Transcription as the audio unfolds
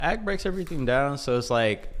Act breaks everything down, so it's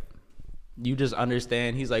like you just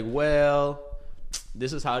understand. He's like, well,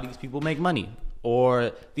 this is how these people make money,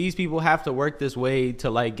 or these people have to work this way to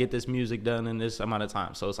like get this music done in this amount of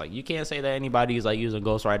time. So it's like you can't say that anybody's like using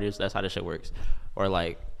ghostwriters. That's how this shit works, or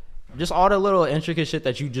like just all the little intricate shit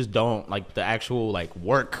that you just don't like, the actual like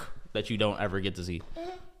work that you don't ever get to see.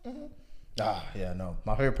 Yeah, no.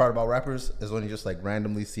 My favorite part about rappers is when you just like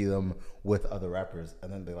randomly see them with other rappers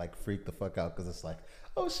and then they like freak the fuck out because it's like,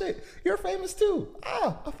 oh shit, you're famous too.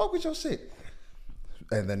 I fuck with your shit.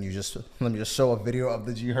 And then you just let me just show a video of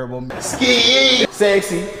the G Herbo ski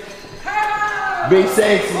sexy, big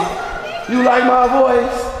sexy. You like my voice?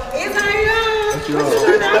 It's how you know. What you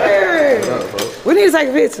doing out here? We need to take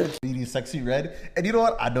a picture. Eating Sexy Red, and you know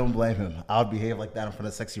what? I don't blame him. I'll behave like that in front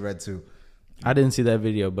of Sexy Red too. I didn't see that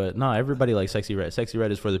video, but no, everybody likes Sexy Red. Sexy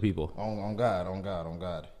Red is for the people. On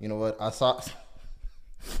God. You know what? I saw.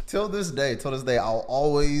 Till this day, I'll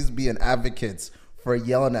always be an advocate for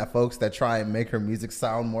yelling at folks that try and make her music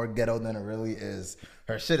sound more ghetto than it really is.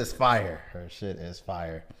 Her shit is fire.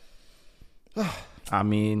 I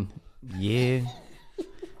mean, yeah.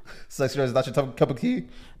 Sexy Red is not your cup of tea?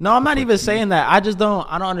 No, I'm not even saying that. I don't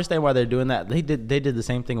understand why they're doing that. They did the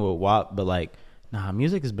same thing with WAP, but like, nah,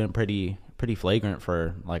 music has been pretty flagrant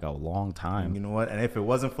for like a long time. You know what? And if it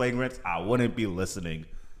wasn't flagrant, I wouldn't be listening.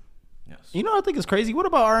 Yes. You know what I think is crazy? What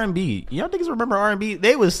about R&B? Y'all niggas remember R&B?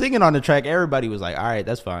 They was singing on the track. Everybody was like, all right,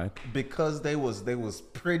 that's fine. Because they was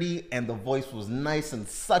pretty and the voice was nice and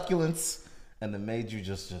succulent and it made you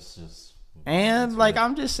just. And like,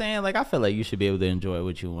 I'm just saying, like, I feel like you should be able to enjoy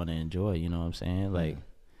what you want to enjoy. You know what I'm saying? Like,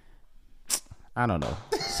 I don't know.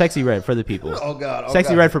 Sexy Red for the people. Oh God.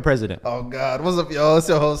 Sexy Red for president. Oh God. What's up, y'all? It's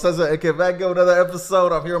your host, Cesar. And back with another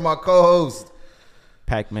episode. I'm here with my co-host,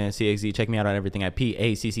 Pac-Man CXZ. Check me out on everything at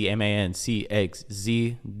PACCMAN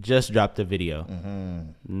CXZ. Just dropped a video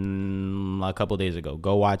a couple days ago.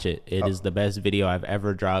 Go watch it. It is the best video I've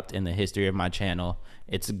ever dropped in the history of my channel.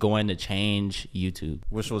 It's going to change YouTube.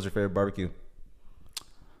 Which was your favorite barbecue?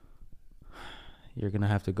 You're going to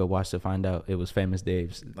have to go watch to find out. It was Famous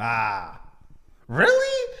Dave's.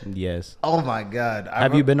 Really? Yes. Oh my God.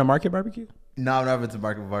 Have you been to Market Barbecue? No, I've never been to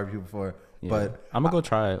Market Barbecue before. Yeah. But I'm going to go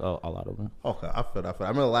try a lot of them. Okay, I feel. I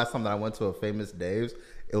remember the last time that I went to a Famous Dave's,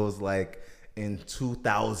 it was like in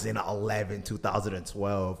 2011,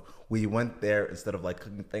 2012. We went there instead of like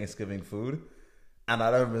cooking Thanksgiving food. And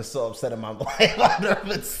I've never been so upset in my life. I've never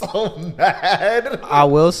been so mad. I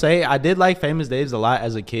will say, I did like Famous Dave's a lot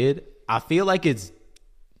as a kid. I feel like it's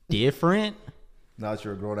different. Now that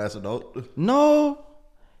you're a grown-ass adult? No.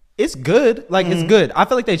 It's good. Like, it's good. I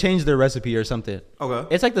feel like they changed their recipe or something. Okay.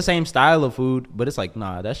 It's like the same style of food, but it's like,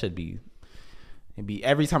 nah, that should be... It'd be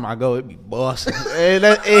every time I go, it'd be busting.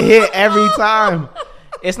 it hit every time.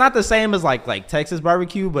 It's not the same as like Texas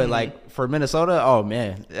barbecue, but like for Minnesota, oh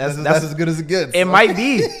man, that's as good as it gets. It might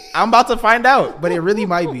be. I'm about to find out, but it really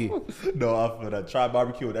might be. No, I feel that. Try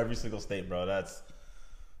barbecue in every single state, bro. That's,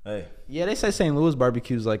 hey. Yeah, they say St. Louis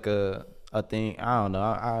barbecue is like a thing. I don't know.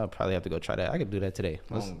 I'll probably have to go try that. I could do that today.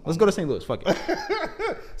 Let's go to St. Louis. Fuck it.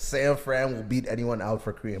 San Fran will beat anyone out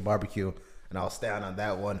for Korean barbecue, and I'll stand on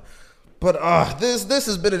that one. But this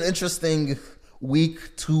has been an interesting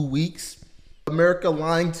week, 2 weeks. America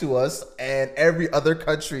lying to us and every other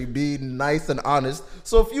country being nice and honest.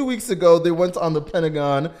 So a few weeks ago, they went on the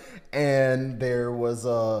Pentagon and there was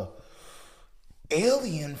a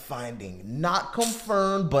alien finding, not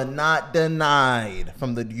confirmed but not denied,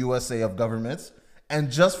 from the USA of government.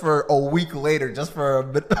 And just for a week later, just for a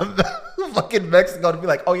bit of fucking Mexico to be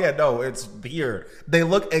like, oh yeah, no, it's here. They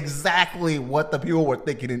look exactly what the people were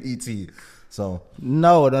thinking in ET. So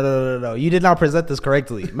no. You did not present this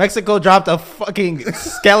correctly. Mexico dropped a fucking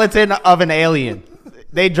skeleton of an alien.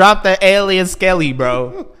 They dropped the alien skelly,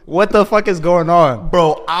 bro. What the fuck is going on?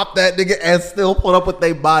 Bro, op that nigga and still put up with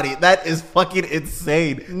their body. That is fucking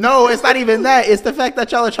insane. No, it's not even that. It's the fact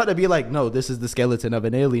that y'all are trying to be like, no, this is the skeleton of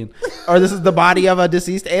an alien. Or this is the body of a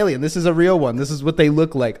deceased alien. This is a real one. This is what they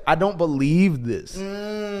look like. I don't believe this.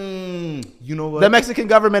 You know what? The Mexican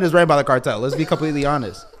government is ran by the cartel. Let's be completely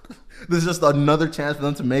honest. This is just another chance for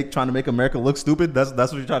them to trying to make America look stupid. That's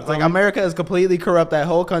what you're trying to tell me? America is completely corrupt that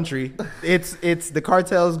whole country. It's the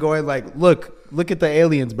cartels going like, look at the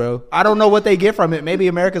aliens, bro. I don't know what they get from it. Maybe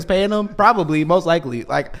America's paying them. Probably, most likely.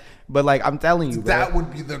 But I'm telling you, that bro,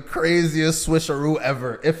 would be the craziest swisheroo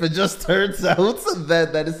ever. If it just turns out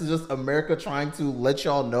that this is just America trying to let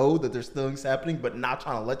y'all know that there's things happening, but not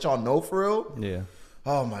trying to let y'all know for real. Yeah.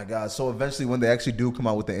 Oh my God. So eventually, when they actually do come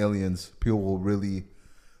out with the aliens, people will really.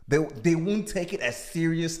 They won't take it as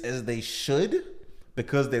serious as they should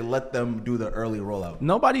because they let them do the early rollout.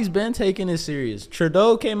 Nobody's been taking it serious.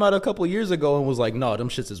 Trudeau came out a couple years ago and was like, "No, them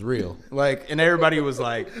shits is real." Like, and everybody was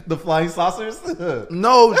like, The flying saucers?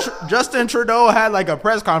 "No." Justin Trudeau had like a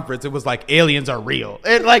press conference. It was like, "Aliens are real."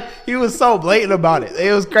 And like, he was so blatant about it.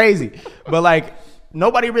 It was crazy. But like,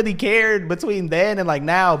 nobody really cared between then and like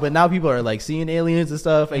now. But now people are like seeing aliens and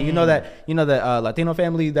stuff. And you know that Latino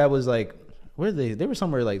family that was like, where are they? They were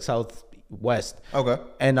somewhere like southwest. Okay.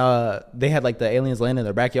 And they had like the aliens land in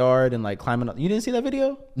their backyard and like climbing up. You didn't see that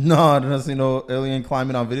video? No, I didn't see no alien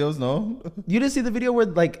climbing on videos. No. You didn't see the video where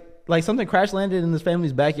like something crash landed in this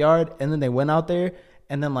family's backyard and then they went out there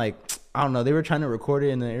and then like, I don't know, they were trying to record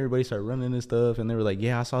it and then everybody started running and stuff and they were like,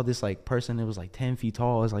 yeah, I saw this like person. It was like 10 feet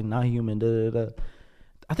tall. It's like not human. Da, da, da.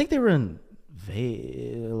 I think they were in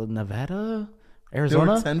Nevada, They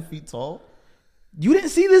Arizona. were 10 feet tall. You didn't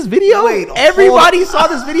see this video? Wait, everybody saw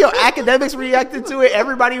this video. Academics reacted to it.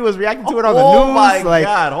 Everybody was reacting to it on the news. Oh my like,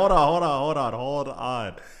 God. Hold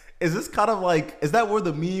on. Is this kind of like, is that where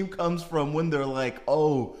the meme comes from when they're like,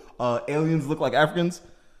 oh, aliens look like Africans?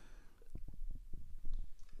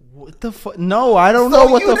 what the fuck? No, I don't know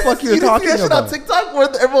what the fuck you're talking You didn't see that about. shit on TikTok where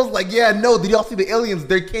everyone's like, yeah, no, did y'all see the aliens?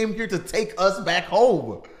 They came here to take us back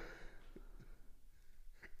home.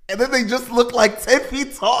 And then they just look like 10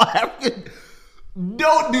 feet tall African.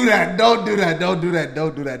 Don't do that. Don't do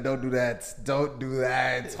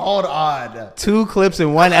that. Hold on. 2 clips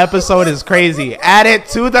in 1 episode is crazy. Add it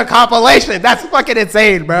to the compilation. That's fucking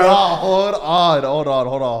insane, bro. No, hold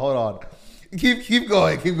on. Keep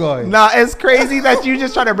going. Nah, it's crazy that you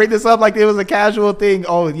just trying to bring this up like it was a casual thing.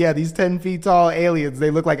 Oh, yeah, these 10 feet tall aliens,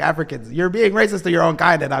 they look like Africans. You're being racist to your own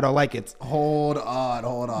kind and I don't like it. Hold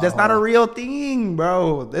on. That's not a real thing,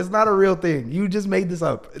 bro. That's not a real thing. You just made this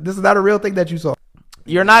up. This is not a real thing that you saw.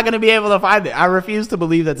 You're not going to be able to find it. I refuse to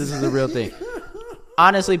believe that this is a real thing.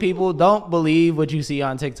 Honestly, people, don't believe what you see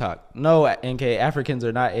on TikTok. No, NK, Africans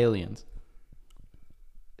are not aliens.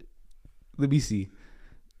 Let me see.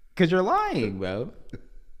 Because you're lying, bro.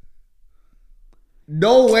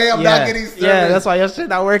 No way I'm not getting service. Yeah, that's why your shit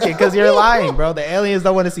not working. Because you're lying, bro. The aliens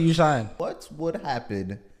don't want to see you shine. What would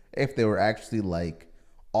happen if they were actually like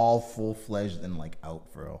all full-fledged and like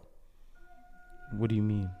out, bro? What do you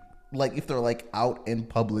mean? Like if they're like out in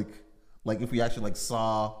public, like if we actually like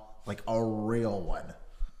saw like a real one,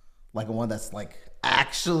 like a one that's like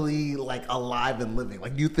actually like alive and living.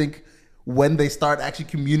 Like, do you think when they start actually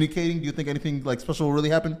communicating, do you think anything like special will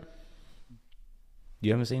really happen?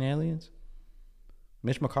 You haven't seen aliens?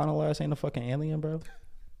 Mitch McConnell ass ain't a fucking alien, bro.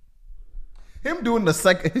 Him doing the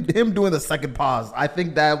second pause, I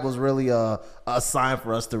think that was really a sign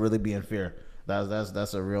for us to really be in fear.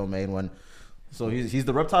 That's a real main one. So he's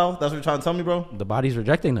the reptile? That's what you're trying to tell me, bro? The body's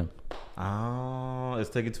rejecting him. Oh, it's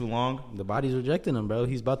taking too long. The body's rejecting him, bro.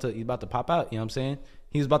 He's about to pop out. You know what I'm saying?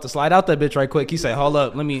 He's about to slide out that bitch right quick. He said, "Hold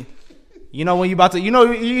up, let me." You know when you about to, you know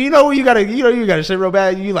when you gotta shit real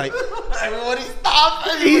bad. You like, Everybody stop!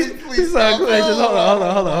 he's like, just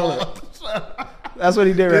hold on. That's what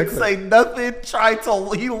he did right Didn't quick. say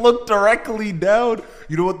nothing. He looked directly down.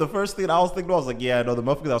 You know what? The first thing I was thinking, I was like, yeah, no, the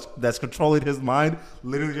motherfucker that's controlling his mind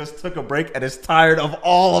literally just took a break and is tired of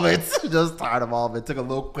all of it. Just tired of all of it. Took a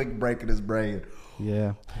little quick break in his brain.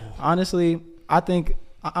 Yeah, honestly,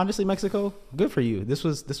 Mexico, good for you. This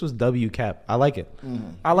was W cap. I like it.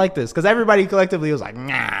 I like this because everybody collectively was like,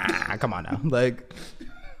 nah, come on now, like.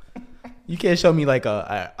 You can't show me like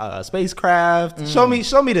a spacecraft. Show me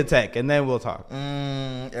the tech, and then we'll talk.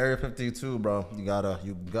 Area 52, bro. You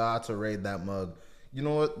gotta raid that mug. You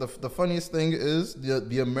know what? The funniest thing is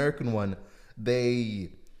the American one. You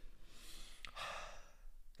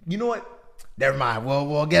know what? Never mind.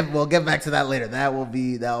 We'll get back to that later. That will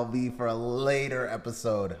be for a later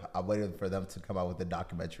episode. I'm waiting for them to come out with a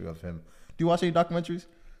documentary of him. Do you watch any documentaries?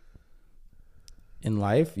 In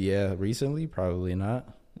life, yeah. Recently, probably not.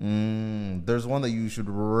 There's one that you should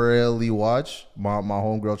really watch. My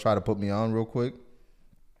homegirl tried to put me on real quick.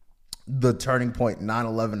 The Turning Point,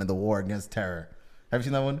 9/11 and the War Against Terror. Have you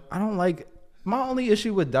seen that one? I don't like. My only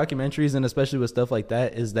issue with documentaries and especially with stuff like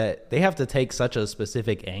that is that they have to take such a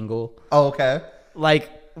specific angle. Oh, okay. Like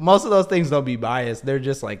most of those things don't be biased. They're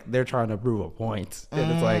just like they're trying to prove a point,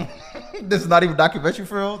 and it's like This is not even documentary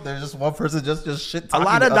for real. There's just one person just shit a talking.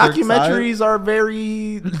 lot of the other documentaries side. are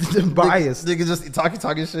very biased. Niggas just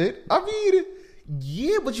talking shit. I mean,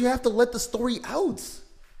 yeah, but you have to let the story out.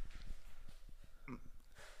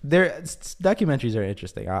 Documentaries are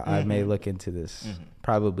interesting. I may look into this.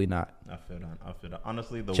 Probably not. I feel that.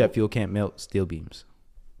 Honestly, the Jet fuel can't melt steel beams.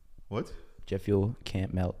 What? Jet fuel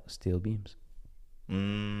can't melt steel beams.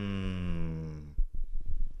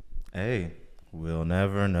 Hey, we'll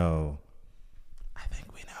never know. I think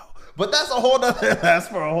we know. But that's that's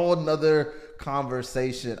for a whole nother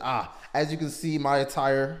conversation. As you can see, my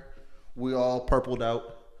attire, we all purpled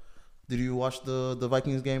out. Did you watch the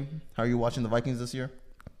Vikings game? How are you watching the Vikings this year?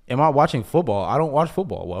 Am I watching football? I don't watch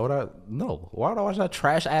football. Why would I? No. Why would I watch that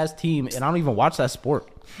trash ass team? And I don't even watch that sport.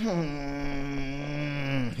 He's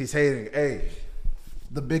hating. Hey,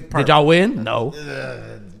 the big part. Did y'all win? No.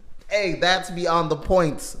 Hey, that's beyond the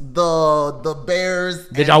points. The Bears.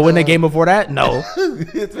 Did y'all win the game before that? No.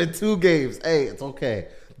 It's been 2 games. Hey, it's okay.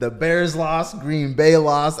 The Bears lost, Green Bay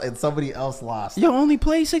lost, and somebody else lost. You only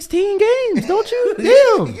play 16 games, don't you?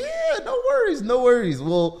 Damn. Yeah, no worries.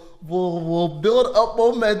 We'll build up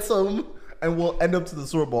momentum and we'll end up to the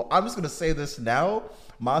Super Bowl. I'm just gonna say this now.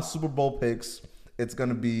 My Super Bowl picks, it's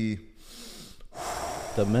gonna be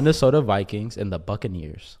The Minnesota Vikings and the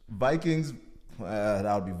Buccaneers. Vikings.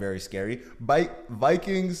 That would be very scary.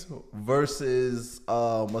 Vikings versus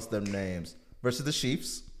what's their names? Versus the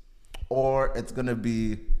Chiefs, or it's gonna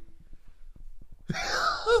be,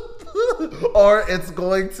 or it's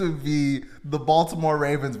going to be the Baltimore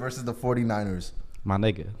Ravens versus the 49ers. My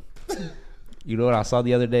nigga. You know what I saw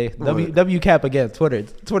the other day? W cap again.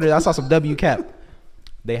 Twitter. I saw some W cap.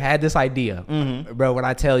 They had this idea, bro. When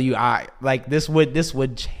I tell you, this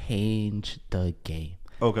would change the game.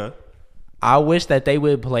 Okay. I wish that they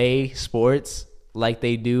would play sports like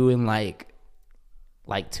they do in like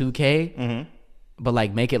 2K, but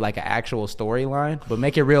like make it like an actual storyline, but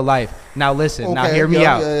make it real life. Now listen, Okay, now hear me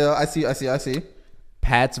out. Yeah, I see.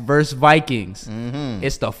 Pats versus Vikings.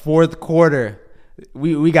 It's the 4th quarter.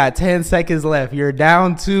 We got 10 seconds left. You're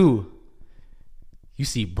down 2. You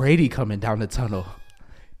see Brady coming down the tunnel.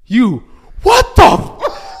 What the?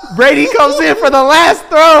 Brady comes in for the last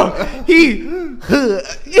throw. He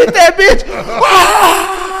hit that bitch.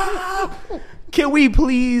 Can we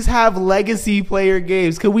please have legacy player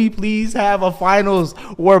games? Can we please have a finals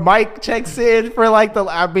where Mike checks in for like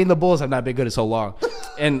the Bulls have not been good in so long,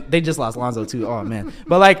 and they just lost Lonzo too. Oh man,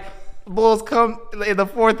 but like Bulls come in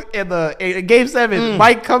the game 7.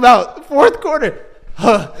 Mike come out 4th quarter.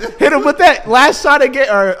 Hit him with that last shot again,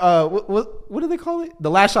 or what do they call it? The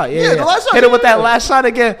last shot. Yeah. The last shot. Hit him with that last shot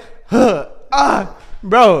again.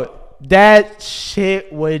 Bro, that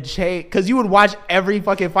shit would change, because you would watch every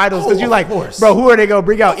fucking finals, because you're like, bro, who are they gonna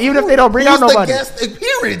bring out? Even if they don't bring out nobody. Who's the guest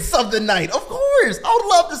appearance of the night? Of course, I would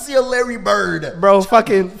love to see a Larry Bird. Bro,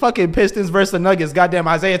 fucking Pistons versus the Nuggets. Goddamn,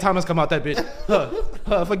 Isaiah Thomas come out that bitch.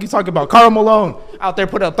 Fuck you talking about? Karl Malone out there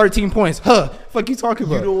put up 13 points. Fuck you talking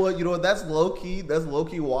about? You know what? That's low key. That's low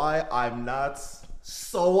key why I'm not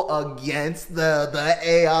so against the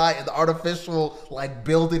AI and the artificial like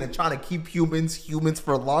building and trying to keep humans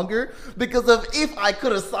for longer. Because if I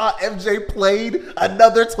could have saw MJ played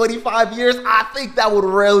another 25 years, I think that would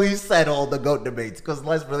really settle the GOAT debates. Because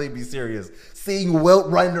let's really be serious. Seeing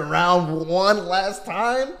Wilt running around one last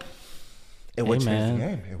time, it would change the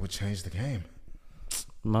game. It would change the game.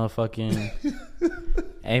 Motherfucking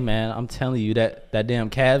hey man, I'm telling you that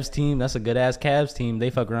damn Cavs team, that's a good ass Cavs team.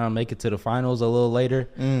 They fuck around, make it to the finals a little later.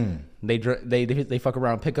 They fuck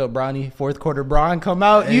around, pick up Bronny, 4th quarter Bron come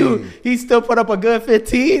out. Hey. He still put up a good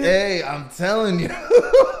 15. Hey, I'm telling you.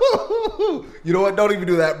 You know what? Don't even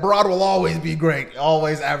do that. Bron will always be great.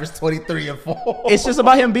 Always average 23 and 4. It's just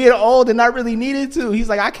about him being old and not really needed to. He's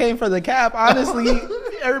like, I came for the cap. Honestly,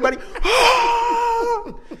 everybody.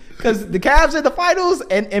 Because the Cavs in the finals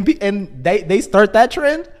and they start that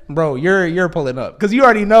trend, bro. You're pulling up, because you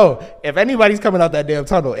already know if anybody's coming out that damn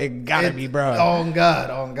tunnel, it gotta be bro. On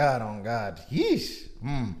God. Yeesh.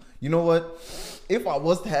 You know what? If I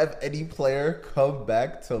was to have any player come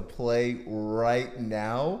back to play right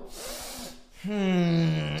now,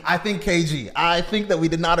 I think KG. I think that we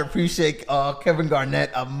did not appreciate Kevin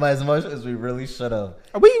Garnett as much as we really should have.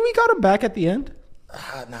 We got him back at the end.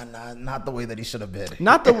 Not the way that he should have been.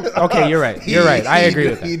 Okay, you're right. You're right. I agree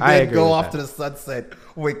with that. He did go off to the sunset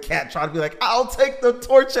with Cat trying to be like, I'll take the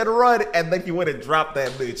torch and run. And then he went and dropped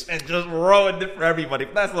that bitch and just ruined it for everybody.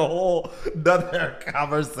 That's a whole other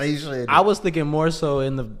conversation. I was thinking more so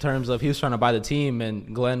in the terms of he was trying to buy the team,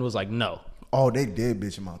 and Glenn was like, no. Oh, they did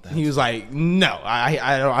bitch him out that. He was like, no,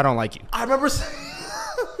 I don't like you. I remember seeing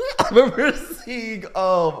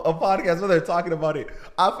a podcast where they're talking about it.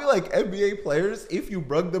 I feel like NBA players, if you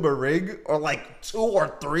brung them a ring or like 2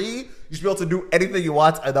 or 3, you should be able to do anything you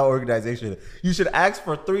want at that organization. You should ask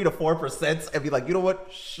for 3 to 4% and be like, you know what?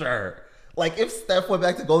 Sure. Like if Steph went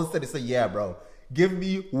back to Golden State and said, yeah, bro, give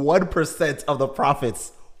me 1% of the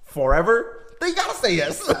profits forever, they gotta say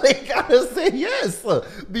yes. They gotta say yes.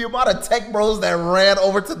 The amount of tech bros that ran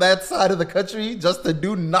over to that side of the country just to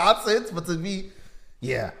do nonsense, but to be,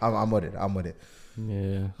 yeah, I'm with it.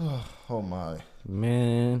 Yeah. Oh my.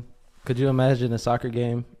 Man, could you imagine a soccer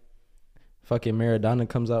game? Fucking Maradona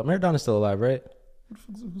comes out. Maradona's still alive, right?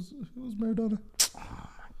 Who's Maradona? Oh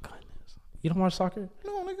my goodness. You don't watch soccer?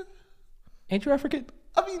 No, nigga. Ain't you African?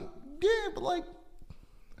 I mean, yeah, but like,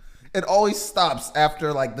 it always stops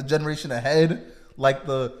after like the generation ahead, like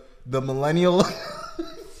the millennial.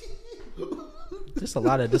 Just a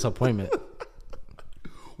lot of disappointment.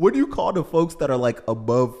 What do you call the folks that are like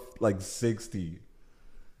above like 60?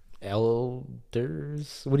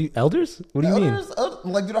 Elders? Elders? What do you mean?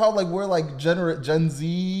 Like, you know how like we're like Gen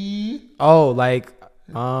Z? Oh, like,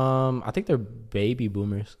 I think they're baby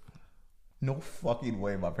boomers. No fucking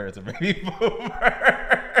way my parents are baby boomers.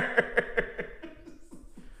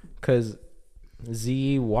 Cause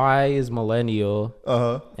Y is millennial.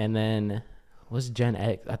 And then what's Gen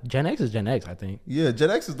X? Gen X is Gen X, I think. Yeah,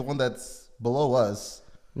 Gen X is the one that's below us.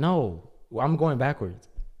 No, I'm going backwards.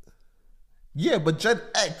 Yeah, but Gen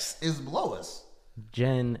X is below us.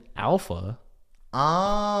 Gen Alpha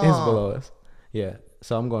Ah, is below us. Yeah,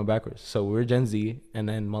 so I'm going backwards. So we're Gen Z, and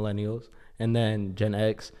then millennials, and then Gen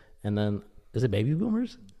X, and then is it baby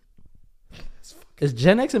boomers? Is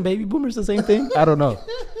Gen X and baby boomers the same thing? I don't know.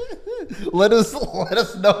 Let us know in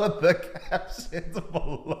the captions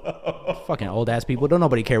below. Fucking old ass people. Don't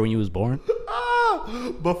nobody care when you was born.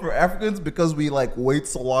 But for Africans, because we like wait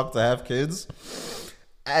so long to have kids,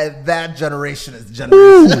 and that generation is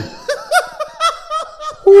generation.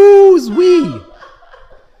 Who's we?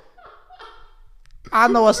 I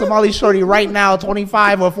know a Somali shorty right now,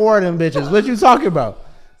 25 or 4 of them bitches. What you talking about?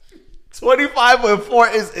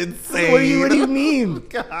 25.4 is insane. What do you mean?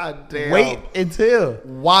 God damn. Wait until.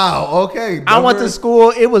 Wow. Okay. I went to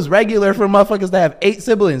school. It was regular for motherfuckers to have 8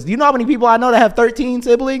 siblings. Do you know how many people I know that have 13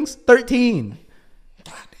 siblings? 13.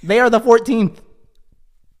 They are the 14th.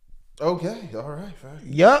 Okay. All right. Fine.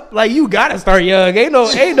 Yup. Like, you gotta start young. Ain't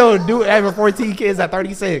no dude having 14 kids at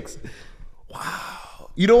 36.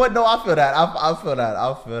 You know what? No, I feel that. I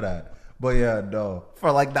feel that. But yeah, no.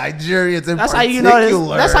 For like Nigerians in That's particular. how you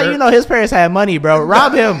know that's how you know his parents had money, bro.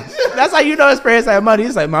 Rob him. That's how you know his parents had money.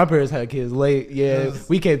 He's like, my parents had kids late. Yeah,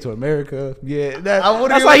 we came to America. Yeah, that's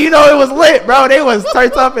how you know it was lit, bro. They was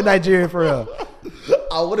turned up in Nigeria for real.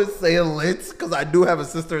 I wouldn't say lit because I do have a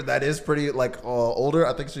sister that is pretty like older.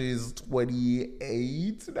 I think she's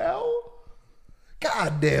 28 now.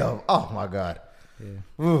 God damn. Oh my god.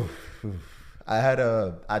 Yeah. Oof.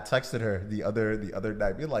 I texted her the other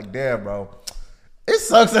night, being like, damn, bro, it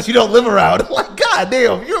sucks that you don't live around. Like, god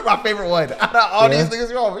damn, you're my favorite one. Out of all these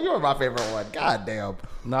niggas, you're my favorite one. God damn.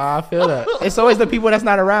 Nah, I feel that. It's always the people that's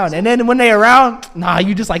not around. And then when they around, nah,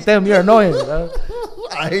 you just like them. You're annoying, bro.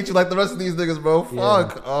 I hate you like the rest of these niggas, bro.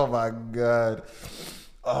 Fuck. Yeah. Oh my god.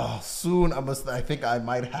 Oh, soon I think I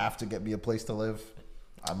might have to get me a place to live.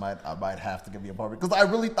 I might have to get me an apartment because I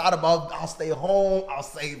really thought about I'll stay home, I'll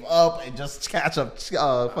save up and just catch up,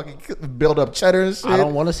 fucking build up cheddar and shit. I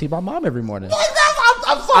don't want to see my mom every morning.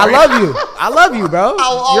 I'm sorry. I love you, bro.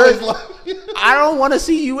 I'll always love you. I don't want to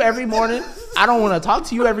see you every morning. I don't want to talk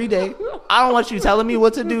to you every day. I don't want you telling me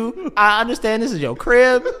what to do. I understand this is your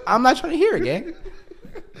crib. I'm not trying to hear it, gang.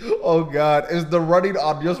 Oh god, it's the running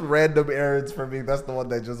on just random errands for me. That's the one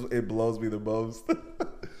that it blows me the most.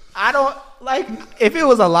 I don't like if it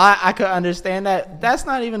was a lot, I could understand that. That's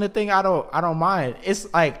not even a thing I don't mind.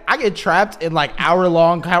 It's like I get trapped in like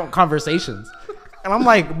hour-long conversations. And I'm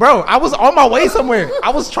like, bro, I was on my way somewhere. I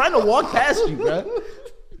was trying to walk past you,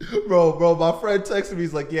 bro. Bro, my friend texted me.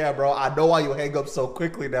 He's like, yeah, bro, I know why you hang up so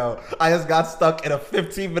quickly now. I just got stuck in a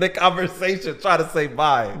 15-minute conversation trying to say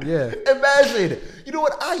bye. Yeah. Imagine. You know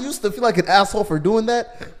what? I used to feel like an asshole for doing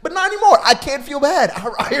that, but not anymore. I can't feel bad.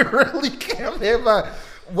 I really can't feel bad.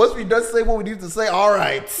 Once we done say what we need to say, all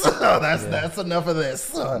right. That's enough of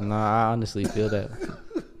this. Nah, I honestly feel that.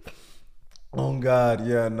 Oh, God.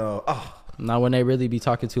 Yeah, no. Oh. Now, when they really be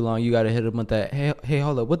talking too long, you got to hit them with that, hey,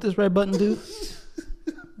 hold up. What this red button do?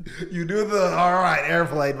 You do the, all right,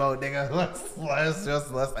 airplane mode, nigga.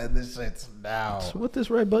 Let's end this shit now. What this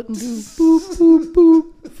red button do? Boop, boop, boop.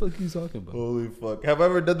 What the fuck you talking about? Holy fuck. Have I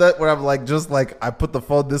ever done that where I'm like, I put the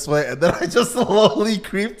phone this way and then I just slowly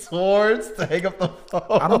creep towards to hang up the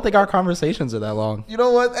phone? I don't think our conversations are that long. You know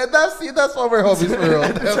what? And that's why we're homies for real.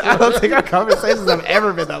 I don't think our conversations have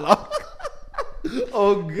ever been that long.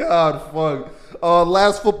 Oh, God, fuck.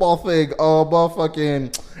 Last football thing.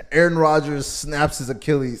 Motherfucking Aaron Rodgers snaps his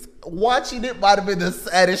Achilles. Watching it might have been the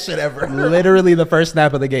saddest shit ever. Literally the first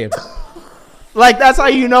snap of the game. Like, that's how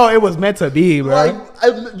you know it was meant to be, bro.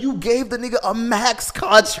 Like, you gave the nigga a max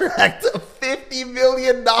contract of $50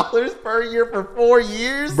 million per year for 4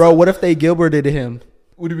 years? Bro, what if they Gilberted him?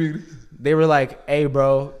 What do you mean? They were like, hey,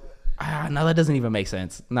 bro. No, that doesn't even make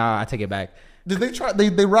sense. Nah, I take it back. Did they try?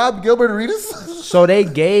 They robbed Gilbert Arenas? So they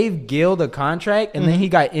gave Gil the contract, and then he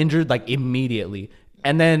got injured like immediately.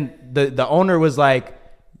 And then the owner was like,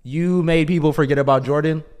 "You made people forget about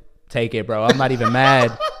Jordan. Take it, bro. I'm not even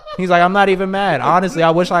mad." He's like, "I'm not even mad. Honestly,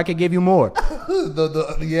 I wish I could give you more."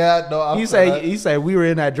 He said we were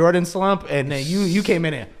in that Jordan slump, and then you came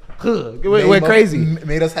in and went crazy.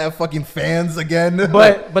 Made us have fucking fans again.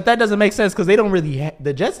 But that doesn't make sense because they don't really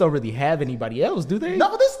the Jets don't really have anybody else, do they?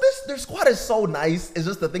 No, their squad is so nice. It's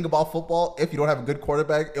just the thing about football. If you don't have a good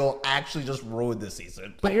quarterback, it'll actually just ruin this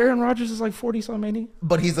season. But Aaron Rodgers is like 40-something, ain't he?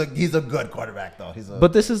 But he's a good quarterback though.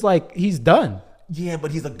 But this is like he's done. Yeah,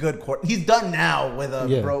 but he's a good quarterback. He's done now with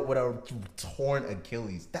a torn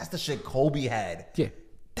Achilles. That's the shit Kobe had. Yeah,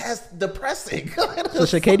 that's depressing. So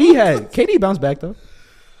shit KD had. KD bounced back though.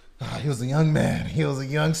 He was a young man. He was a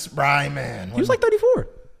young spry man. He was like 34.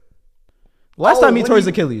 Last time he tore his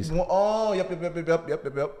Achilles. Oh, yep. You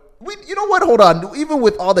know what? Hold on. Even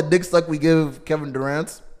with all the dick suck we give Kevin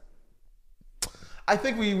Durant, I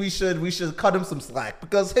think we should cut him some slack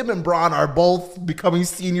because him and Bron are both becoming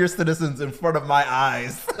senior citizens in front of my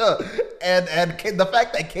eyes, and the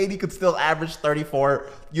fact that KD could still average 34,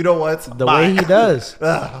 you know what? The way he does.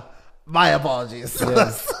 My apologies.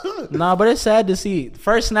 Yes. Nah, but it's sad to see.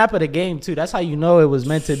 First snap of the game, too. That's how you know it was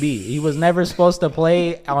meant to be. He was never supposed to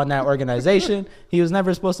play on that organization. He was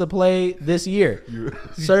never supposed to play this year.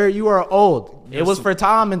 Sir, you are old. It was for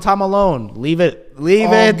Tom and Tom alone. Leave it. Leave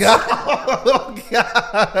it. God. Oh,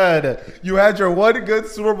 God. You had your one good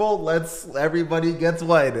Super Bowl. Everybody gets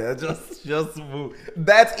one. Just move.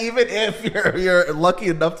 That's even if you're lucky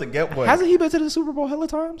enough to get one. Hasn't he been to the Super Bowl hella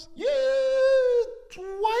times? Yeah.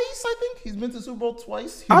 Twice, I think. He's been to Super Bowl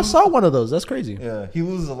twice. I saw one of those. That's crazy. Yeah, he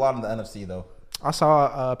loses a lot in the NFC, though. I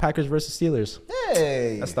saw Packers versus Steelers.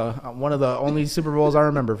 Hey. That's one of the only Super Bowls I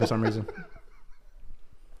remember for some reason.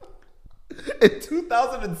 In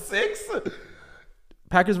 2006?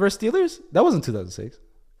 Packers versus Steelers? That wasn't 2006.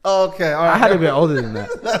 Okay, all right. I had to be older than that.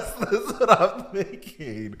 That's what I'm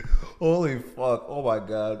thinking. Holy fuck. Oh my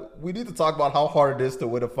God. We need to talk about how hard it is to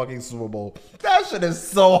win a fucking Super Bowl. That shit is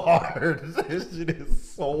so hard. This shit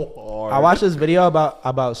is so hard. I watched this video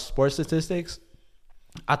about sports statistics.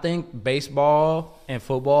 I think baseball and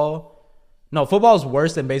football. No, football is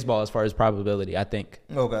worse than baseball as far as probability, I think.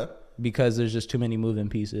 Okay. Because there's just too many moving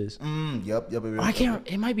pieces. Yep. I can't.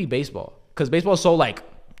 It might be baseball. Because baseball is so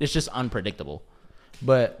it's just unpredictable.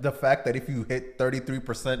 But the fact that if you hit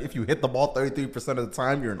 33%, if you hit the ball 33% of the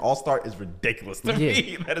time, you're an all-star is ridiculous to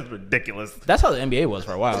me. That is ridiculous. That's how the NBA was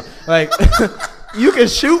for a while. Like, you can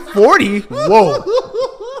shoot 40. Whoa.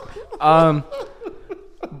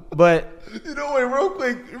 But you know what, real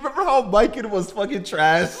quick, remember how Mikan was fucking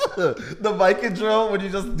trash? The Mikan drill when you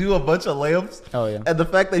just do a bunch of layups? Oh, yeah. And the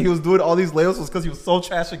fact that he was doing all these layups was because he was so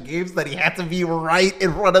trash in games that he had to be right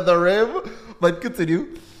in front of the rim. But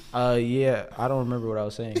continue. Yeah, I don't remember what I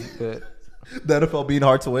was saying, but the NFL being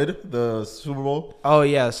hard to win, the Super Bowl. Oh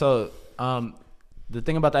yeah, so the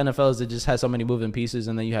thing about the NFL is it just has so many moving pieces,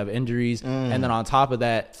 and then you have injuries, and then on top of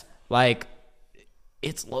that, like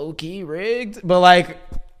it's low key rigged, but like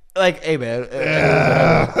hey man.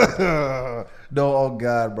 No, oh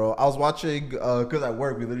God, bro. I was watching because at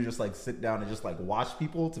work we literally just sit down and just watch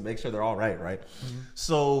people to make sure they're all right. Mm-hmm.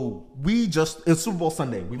 So it's Super Bowl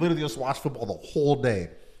Sunday. We literally just watched football the whole day.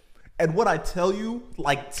 And what I tell you,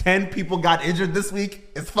 10 people got injured this week.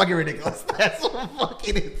 It's fucking ridiculous. That's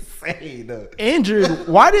fucking insane. Injured?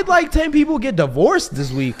 Why did 10 people get divorced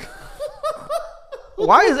this week?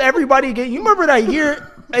 Why is everybody you remember that year?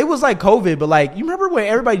 It was like COVID, but you remember when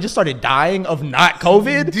everybody just started dying of not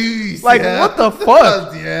COVID? Jeez, what the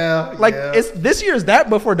fuck? Yeah. It's this year's that,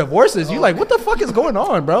 but for divorces, you what the fuck is going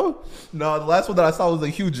on, bro? No, the last one that I saw was the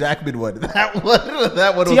Hugh Jackman one. That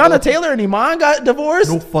one. Tiana Taylor and Iman got divorced.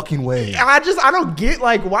 No fucking way. I don't get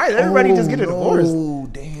why is everybody just getting divorced? Oh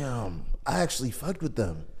damn! I actually fucked with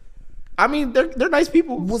them. I mean, they're nice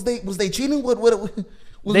people. Was they cheating?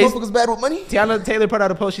 Was motherfuckers bad with money? Tiana Taylor put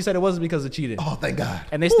out a post. She said it wasn't because of cheating. Oh, thank God.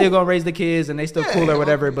 And they still gonna raise the kids, and they still cool or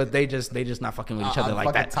whatever. But they just not fucking with each other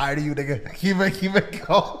like that. I'm tired of you, nigga. Keep it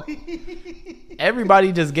going.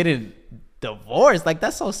 Everybody just getting divorced.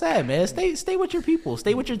 That's so sad, man. Stay with your people.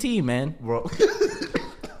 Stay with your team, man. Bro.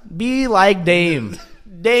 Be like Dame.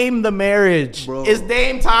 Dame the marriage. Bro. It's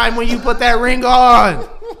Dame time when you put that ring on.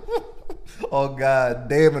 Oh God,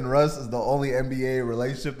 Dame and Russ is the only NBA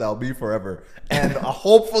relationship that'll be forever, and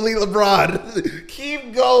hopefully LeBron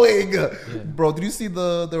keep going, bro. Did you see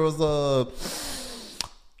there was a?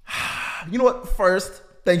 You know what? First,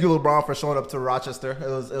 thank you LeBron for showing up to Rochester.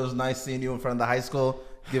 It was nice seeing you in front of the high school,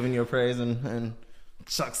 giving your praise and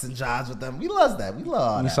Chucks and jives with them. We love that. We love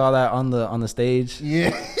all You that. saw that on the stage.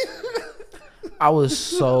 Yeah. I was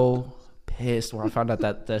so pissed when I found out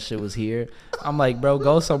that shit was here. I'm like, bro,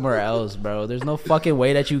 go somewhere else, bro. There's no fucking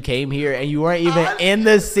way that you came here and you weren't even in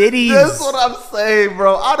the cities. That's what I'm saying,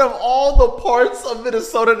 bro. Out of all the parts of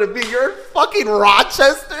Minnesota to be, you're in fucking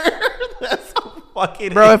Rochester. That's so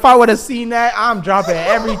fucking. Bro, if I would have seen that, I'm dropping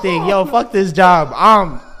everything. Yo, fuck this job.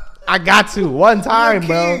 I got to one time,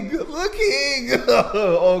 bro. Looking.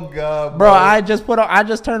 Oh god, Bro, I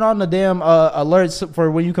just turned on the damn alerts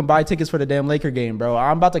for when you can buy tickets for the damn Laker game, bro.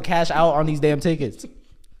 I'm about to cash out on these damn tickets.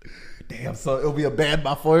 Damn, so it'll be a ban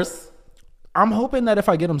by force. I'm hoping that if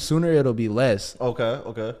I get them sooner, it'll be less. Okay.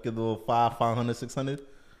 Get the little 500, 600.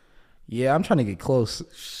 Yeah, I'm trying to get close.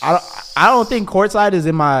 I don't think courtside is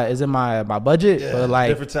in my budget, Yeah, but like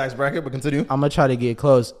different tax bracket. But continue. I'm gonna try to get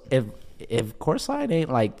close. If courtside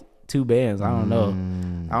ain't like 2 bands, I don't know.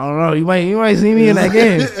 I don't know. You might see me in that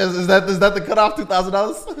game. is that the cutoff?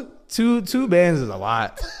 $2,000. Two bands is a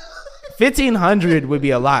lot. 1,500 would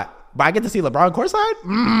be a lot. But I get to see LeBron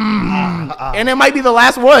courtside, and it might be the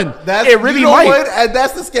last one. It really might. What? And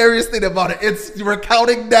that's the scariest thing about it. We're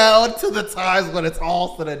counting down to the times when it's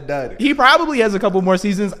all said and done. He probably has a couple more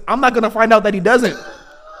seasons. I'm not gonna find out that he doesn't.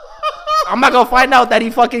 I'm not gonna find out that he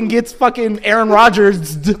fucking gets fucking Aaron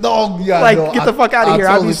Rodgers. No, yeah, like, no, get the fuck out of here.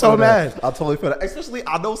 I'd be so mad. I'll totally feel that. Especially,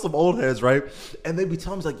 I know some old heads, right? And they be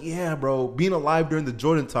telling me, like, yeah, bro, being alive during the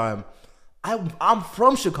Jordan time, I'm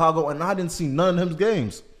from Chicago and I didn't see none of his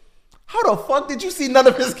games. How the fuck did you see none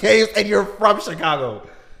of his games and you're from Chicago?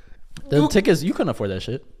 The tickets, you couldn't afford that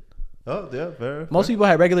shit. Oh, yeah, very. Most people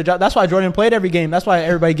had regular jobs. That's why Jordan played every game. That's why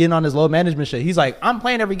everybody getting on his load management shit. He's like, I'm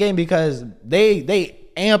playing every game because they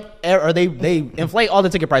amp or they inflate all the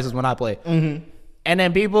ticket prices when I play. Mm-hmm. And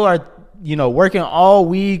then people are, working all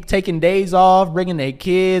week, taking days off, bringing their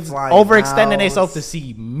kids, Flying overextending out. themselves to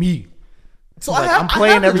see me. So Like, I'm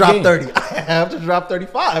playing every drop game. 30. I have to drop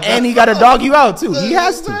 35. And he got to dog you out too. He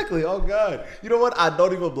has to. Exactly. Oh God. You know what? I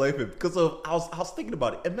don't even blame him because I was thinking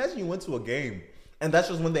about it. Imagine you went to a game and that's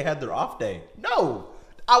just when they had their off day. No,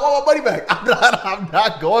 I want my money back. I'm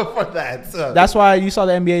not going for that. So. That's why you saw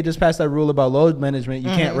the NBA just pass that rule about load management.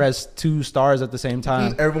 You can't rest 2 stars at the same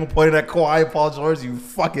time. Everyone pointed at Kawhi and Paul George. You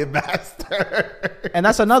fucking bastard. And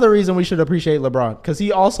that's another reason we should appreciate LeBron, because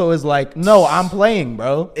he also is like, no, I'm playing,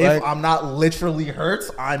 bro. If Like, I'm not literally hurt,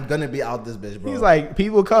 I'm gonna be out this bitch, bro. he's like,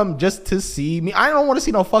 people come just to see me. I don't want to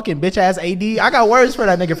see no fucking bitch ass AD. I got words for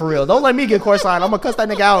that nigga for real. Don't let me get courtside. I'm gonna cuss that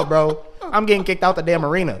nigga out, bro. I'm getting kicked out the damn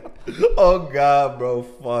arena. Oh God, bro,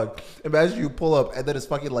 fuck. Imagine you pull up and then it's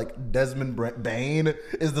fucking like Desmond Bain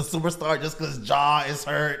is the superstar just because Jaw is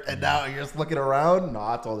hurt and now you're just looking around. No,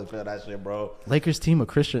 I totally feel that shit, bro. Lakers team with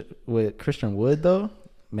Christian Wood though,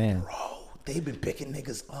 man. Bro, they've been picking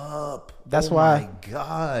niggas up. That's oh why my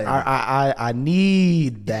God. I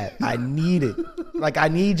need that. I need it. Like, I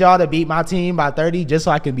need y'all to beat my team by 30 just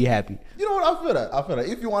so I can be happy. You know what? I feel that.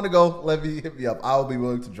 If you want to go, hit me up. I'll be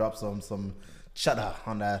willing to drop some cheddar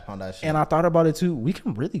on that shit. And I thought about it too. We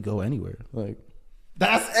can really go anywhere. Like,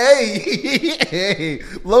 That's hey,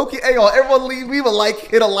 Loki. Hey, yo, everyone leave a like,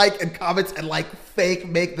 hit a like and comments and like fake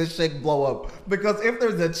make this shit blow up. Because if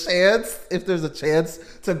there's a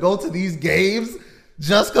chance to go to these games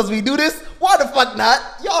just because we do this, why the fuck not?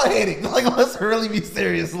 Y'all hating. Like, let's really be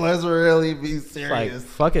serious. like,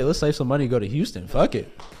 fuck it. Let's save some money and go to Houston. Fuck it.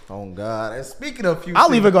 Oh God. And speaking of Houston,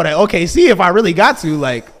 I'll even go to OKC if I really got to,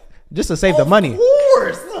 like, just to save the money. Of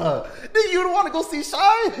course. Then you don't want to go see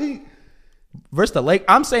Shy? Versus the Lake,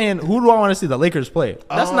 I'm saying, who do I want to see the Lakers play?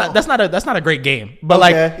 That's not a great game, but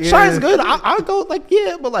Okay, like, yeah. Shine's good. I'll go, like,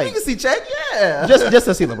 yeah, but You like, can see Chet, yeah. just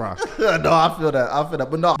to see LeBron. No, I feel that.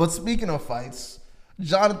 But no. But speaking of fights,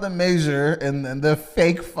 Jonathan Major and the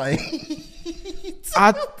fake fight.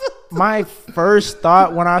 My first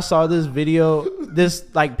thought when I saw this video, this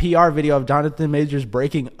like PR video of Jonathan Majors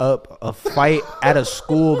breaking up a fight at a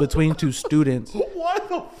school between 2 students. Why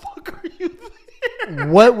the fuck are you there?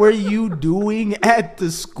 What were you doing at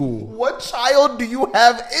the school? What child do you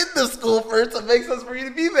have in the school for it to make sense for you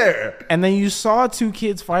to be there? And then you saw 2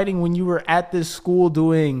 kids fighting when you were at this school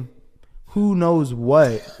doing who knows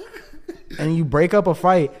what. And you break up a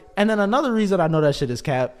fight. And then another reason I know that shit is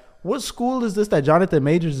cap. What school is this that Jonathan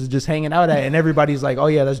Majors is just hanging out at and everybody's like, oh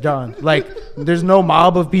yeah, that's John? Like, there's no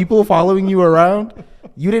mob of people following you around.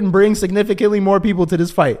 You didn't bring significantly more people to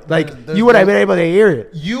this fight. Like, you would have been able to hear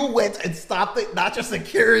it. You went and stopped it. Not your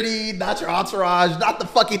security, not your entourage, not the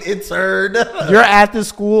fucking intern. You're at the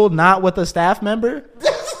school not with a staff member.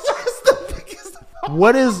 That's the biggest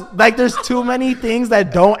What is like? There's too many things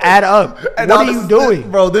that don't add up. And what are you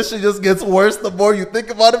doing, bro? This shit just gets worse the more you think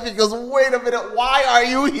about it. Because wait a minute, why are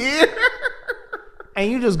you here? And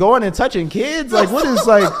you just going and touching kids? Like, what is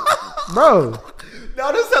like, bro?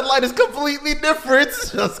 Now this headline is completely different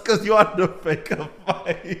just because you want to pick a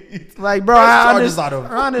fight. Like, bro, I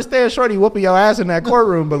understand Shorty whooping your ass in that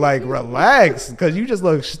courtroom, but like, relax, because you just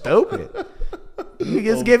look stupid.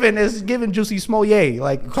 It's giving Juicy Smollett.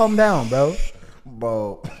 Like, calm down, bro.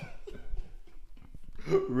 Bro.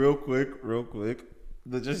 real quick.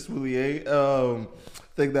 The Juicy Smollett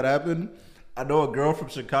thing that happened. I know a girl from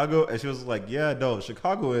Chicago, and she was like, yeah, no,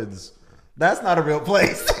 Chicagoans, that's not a real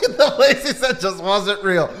place. The place he said just wasn't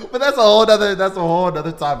real. But that's a whole other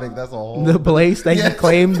topic. The place that you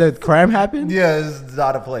claimed the crime happened? Yeah, it's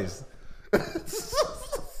not a place.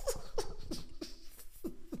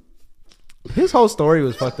 His whole story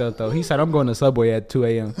was fucked up, though. He said, I'm going to Subway at 2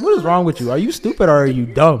 a.m. What is wrong with you? Are you stupid or are you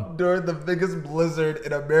dumb? During the biggest blizzard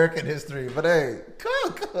in American history. But hey,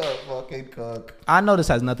 fucking cook. I know this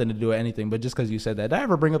has nothing to do with anything, but just because you said that. Did I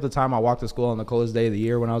ever bring up the time I walked to school on the coldest day of the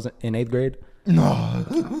year when I was in 8th grade? No.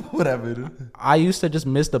 Whatever. I used to just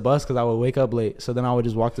miss the bus because I would wake up late. So then I would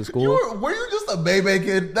just walk to school. Were you just a baby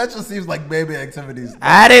kid? That just seems like baby activities.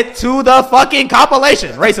 Add it to the fucking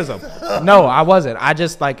compilation. Racism. No, I wasn't. I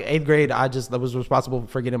just, like, 8th grade, I was responsible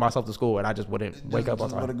for getting myself to school, and I just wouldn't wake up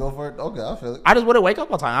on time. Just go for it? Okay, I feel it. I just wouldn't wake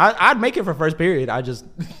up on time. I'd make it for first period. I just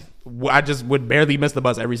would barely miss the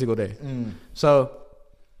bus every single day. So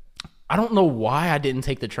I don't know why I didn't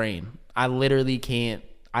take the train. I literally can't.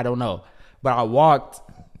 I don't know. But I walked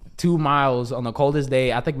 2 miles on the coldest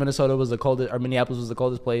day. I think Minnesota was the coldest, or Minneapolis was the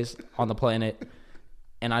coldest place on the planet.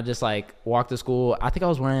 And I just like walked to school. I think I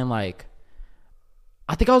was wearing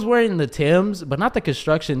the Timbs, but not the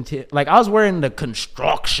construction Timbs. Like I was wearing the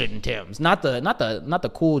construction Timbs, not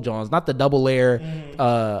the cool Johns, not the double layer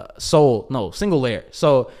sole. No, single layer.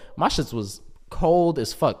 So my shit was cold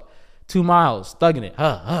as fuck. 2 miles, thugging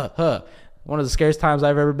it. One of the scariest times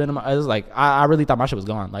I've ever been in I was like, I really thought my shit was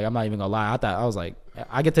gone. Like, I'm not even gonna lie. I was like,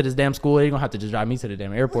 I get to this damn school, they're gonna have to just drive me to the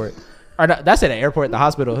damn airport. Or no, that's at the airport, the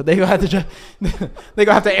hospital. They gonna have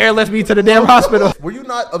to airlift me to the damn hospital. Were you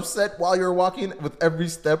not upset while you were walking with every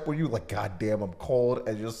step? Were you like, God damn, I'm cold,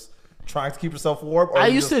 and just trying to keep yourself warm? Or I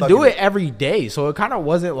used to do it every day, so it kind of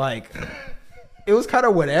wasn't like, it was kind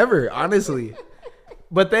of whatever, honestly.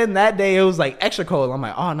 But then that day it was like extra cold. I'm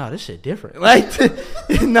like, oh no, this shit different. Like,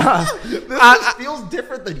 nah, this feels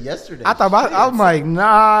different than yesterday. I'm like,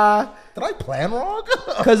 nah. Did I plan wrong?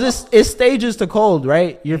 Because it's stages to cold,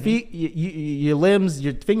 right? Your feet, your limbs,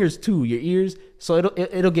 your fingers too, your ears. So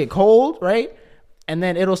it'll get cold, right? And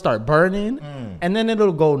then it'll start burning, and then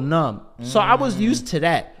it'll go numb. So I was used to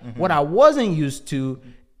that. What I wasn't used to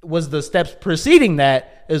was the steps preceding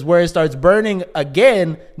that, is where it starts burning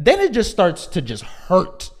again. Then it just starts to just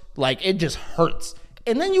hurt. Like, it just hurts.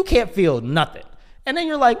 And then you can't feel nothing. And then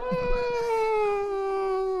you're like,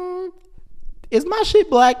 is my shit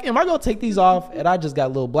black? Am I going to take these off? And I just got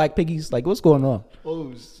little black piggies. Like, what's going on?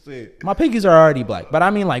 Oh, shit. My piggies are already black. But I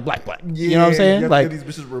mean, like, black. Yeah, you know what I'm saying? Like, these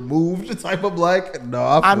bitches removed type of black?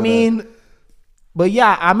 No, I mean... But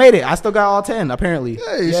yeah, I made it. I still got all 10, apparently.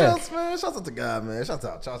 Hey, yeah. Shouts out to God, man. Shouts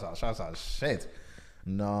out. Shit.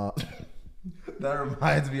 No. That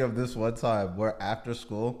reminds me of this one time where after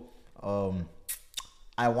school,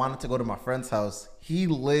 I wanted to go to my friend's house. He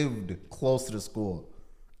lived close to the school.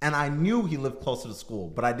 And I knew he lived close to the school,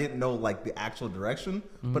 but I didn't know like the actual direction.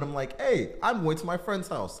 But I'm like, hey, I'm going to my friend's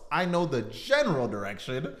house. I know the general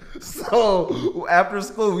direction. So after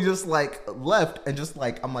school, we just like left and just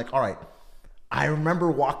like, I'm like, all right. I remember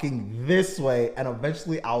walking this way, and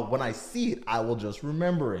eventually when I see it, I will just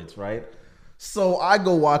remember it, right? So I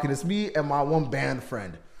go walking. It's me and my one band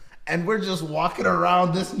friend, and we're just walking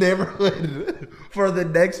around this neighborhood for the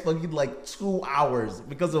next fucking like 2 hours,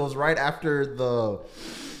 because it was right after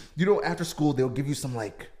after school, they'll give you some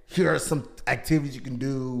like, here are some activities you can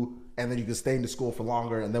do, and then you can stay in the school for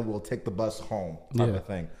longer, and then we'll take the bus home type of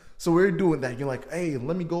thing. So we're doing that. You're like, hey,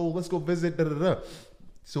 let's go visit,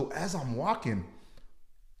 So as I'm walking,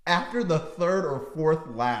 after the third or fourth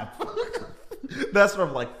lap, that's where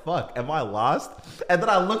I'm like, fuck, am I lost? And then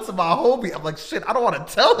I look to my homie. I'm like, shit, I don't want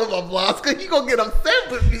to tell him I'm lost because he's going to get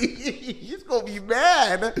upset with me. He's going to be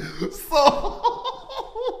mad.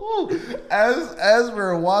 So as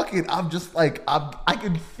we're walking, I'm just like, I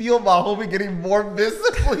can feel my homie getting more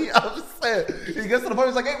visibly upset. He gets to the point,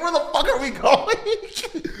 he's like, hey, where the fuck are we going?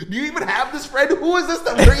 Do you even have this friend? Who is this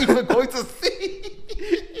that we're even going to see?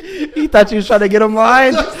 He thought you was trying to get him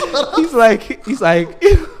lying. He's like,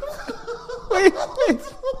 wait.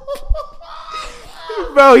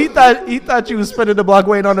 Bro, he thought you was spinning the block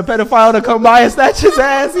waiting on the pedophile to come by and snatch his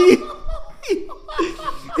ass.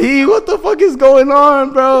 He what the fuck is going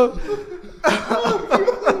on, bro?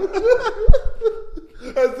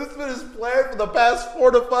 Has this been his plan for the past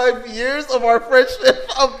 4 to 5 years of our friendship?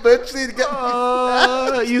 Eventually to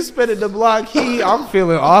get you spinning the block. I'm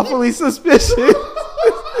feeling awfully suspicious.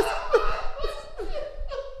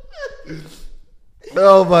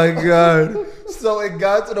 Oh my god. So it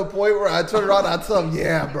got to the point where I turned around and I told him,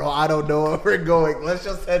 yeah, bro, I don't know where we're going. Let's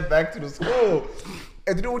just head back to the school.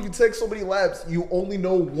 And you know when you take so many laps, you only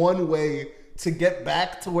know one way to get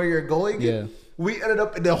back to where you're going? Yeah. We ended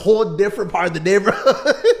up in a whole different part of the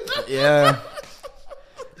neighborhood. Yeah.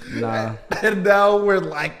 Nah. And now we're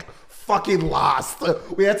like fucking lost.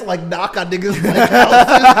 We had to like knock on niggas like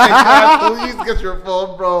houses. Like, please get your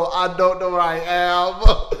phone, bro. I don't know where I am.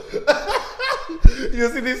 You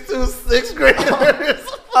see these 2 6th graders?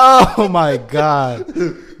 Oh my god.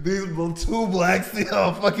 These 2 blacks,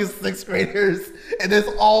 fucking 6th graders in this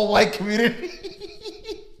all white community.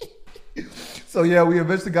 So yeah, we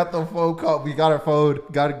eventually got the phone call. We got our phone,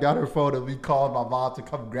 got her phone, and we called my mom to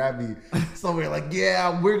come grab me. So we're like,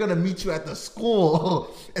 yeah, we're gonna meet you at the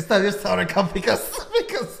school instead of just telling her to come because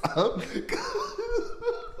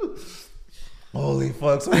holy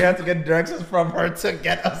fuck. So we had to get directions from her to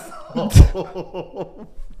get us home.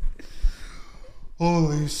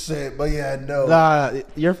 Holy shit. But yeah, no. Nah,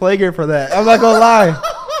 you're flagrant for that. I'm not gonna lie.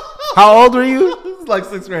 How old were you? It's like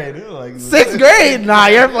 6th grade. Like 6th grade? Nah,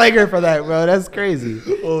 you're flagrant for that, bro. That's crazy.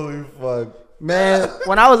 Holy fuck. Man,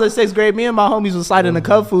 when I was in 6th grade, me and my homies was sliding the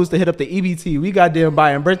Cub Foods to hit up the EBT. We got damn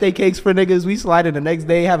buying birthday cakes for niggas. We sliding the next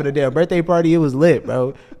day, having a damn birthday party. It was lit,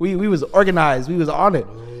 bro. We was organized. We was on it.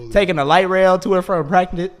 Taking a light rail to and from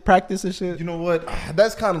practice and shit. You know what?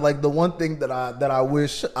 That's kind of like the one thing that I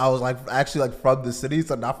wish I was like actually like from the city,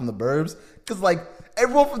 so not from the burbs. Because like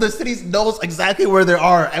everyone from the cities knows exactly where they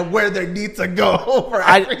are and where they need to go for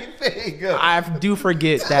everything. I do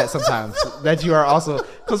forget that sometimes that you are also,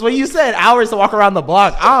 because when you said hours to walk around the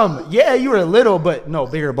block, yeah, you were little, but no,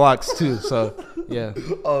 bigger blocks too. So yeah.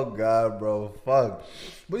 Oh god, bro, fuck.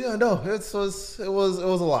 But yeah, no, it was a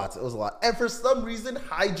lot. It was a lot. And for some reason,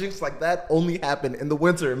 hijinks like that only happen in the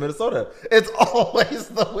winter in Minnesota. It's always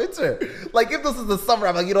the winter. Like if this is the summer,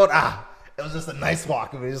 I'm like, you know what? It was just a nice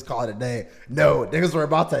walk and we just call it a day. No, niggas were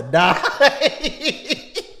about to die.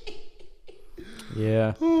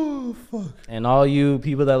 Yeah. Oh, fuck. And all you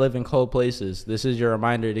people that live in cold places, this is your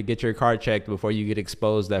reminder to get your car checked before you get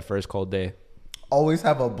exposed that first cold day. Always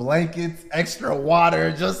have a blanket, extra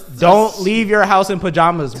water. Just don't leave your house in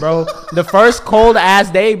pajamas, bro. The first cold ass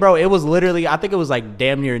day, bro, it was literally, I think it was like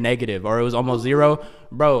damn near negative or it was almost 0.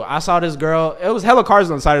 Bro, I saw this girl. It was hella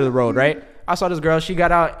cars on the side of the road, right? I saw this girl. She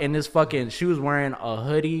got out in this she was wearing a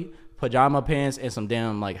hoodie, pajama pants, and some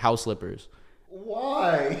damn like house slippers.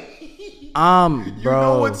 Why? Bro. You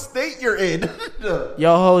know what state you're in.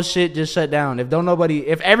 Your whole shit just shut down.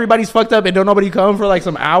 If everybody's fucked up and don't nobody come for like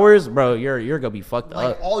some hours, bro, you're gonna be fucked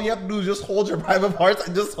up. All you have to do is just hold your private parts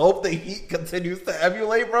and just hope the heat continues to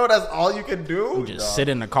emulate, bro. That's all you can do. You just sit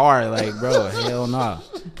in the car, like, bro, hell no.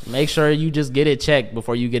 Make sure you just get it checked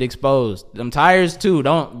before you get exposed. Them tires too.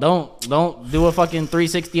 Don't do a fucking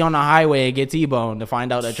 360 on the highway and get T-boned to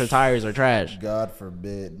find out that your tires are trash. God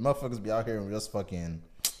forbid, motherfuckers be out here and just fucking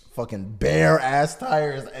bare ass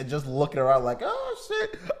tires and just looking around like, oh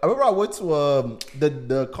shit. I remember I went to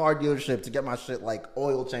the car dealership to get my shit like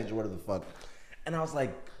oil change or whatever the fuck, and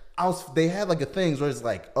they had like a thing where it's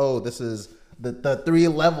like, oh, this is the 3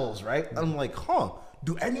 levels, right? And I'm like,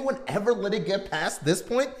 do anyone ever let it get past this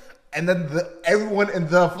point? And then everyone in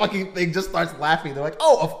the fucking thing just starts laughing. They're like,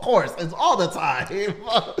 oh, of course, it's all the time.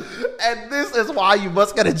 And this is why you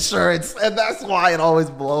must get insurance. And that's why it always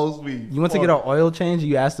blows me. You want to get an oil change?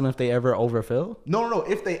 You asked them if they ever overfill? No.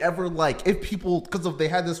 If they ever if people, because they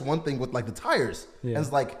had this one thing with like the tires. Yeah. And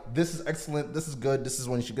it's like, this is excellent. This is good. This is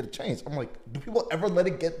when you should get a change. I'm like, do people ever let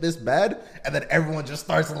it get this bad? And then everyone just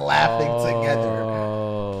starts laughing together.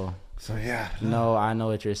 Oh. So yeah. No, I know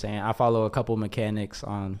what you're saying. I follow a couple mechanics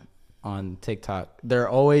on TikTok. They're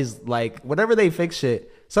always like, whenever they fix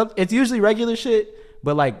shit, it's usually regular shit,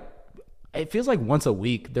 but like it feels like once a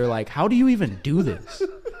week they're like, how do you even do this?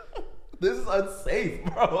 This is unsafe,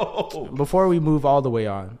 bro. Before we move all the way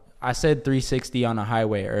on, I said 360 on a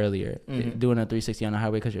highway earlier. Doing a 360 on a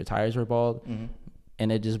highway because your tires were bald.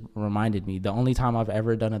 And it just reminded me, the only time I've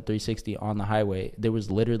ever done a 360 on the highway, there was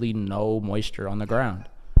literally no moisture on the ground.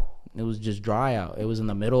 It was just dry out. It was in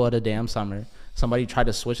the middle of the damn summer. Somebody tried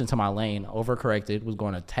to switch into my lane, overcorrected, was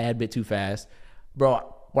going a tad bit too fast.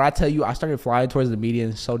 Bro, when I tell you I started flying towards the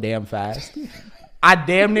median so damn fast, I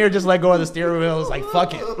damn near just let go of the steering wheel. I was like,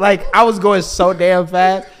 fuck it. Like, I was going so damn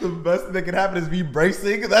fast. The best thing that can happen is me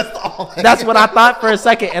bracing. That's all. That's what I thought for a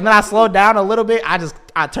second. And then I slowed down a little bit.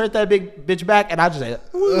 I turned that big bitch back and I just said,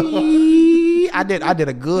 wee. I did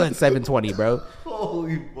a good 720, bro.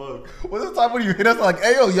 Holy fuck. Was the time when you hit us like,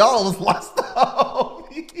 hey, yo, y'all was lost out?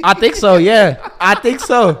 I think so, yeah. I think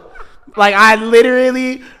so. Like, I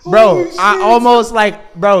literally, bro, I almost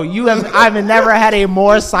like, bro, I've never had a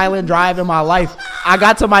more silent drive in my life. I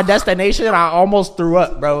got to my destination and I almost threw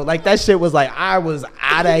up, bro. Like, that shit was like, I was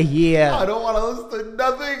out of here. I don't want to listen to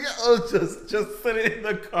nothing. I was just sitting in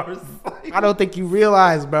the car. I don't think you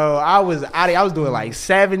realize, bro. I was out of, I was doing like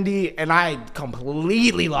 70 and I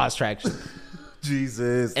completely lost traction.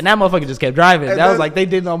 Jesus. And that motherfucker just kept driving. And That was then- like, they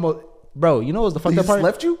didn't almost, bro, you know what was the fucked up part?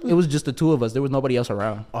 left you? It was just the two of us. There was nobody else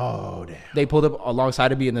around. Oh, damn. They pulled up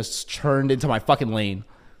alongside of me and just turned into my fucking lane.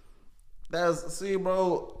 See,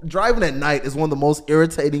 bro, driving at night is one of the most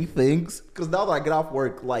irritating things. Because now that I get off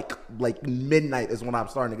work, like midnight is when I'm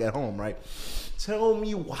starting to get home, right? Tell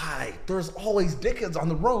me why there's always dickheads on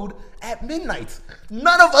the road at midnight.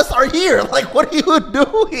 None of us are here. Like, what are you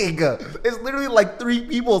doing? It's literally like 3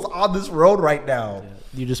 people on this road right now.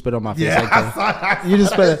 You just spit on my face. Yeah, like that. I You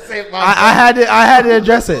just spit. Save my- I had to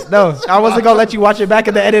address it. No, I wasn't gonna let you watch it back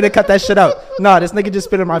in the edit and cut that shit out. No, this nigga just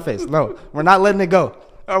spit in my face. No, we're not letting it go.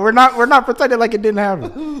 We're not pretending like it didn't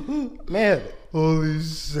happen. Man, Holy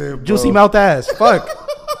shit, bro. juicy mouth ass. Fuck.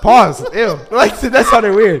 Pause. Ew. Like, that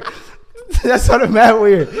sounded weird. That sounded mad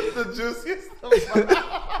weird. The juiciest.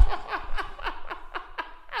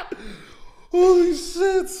 Holy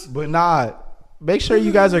shit. But nah. Make sure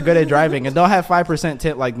you guys are good at driving and don't have 5%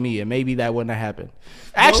 tint like me, and maybe that wouldn't have happened.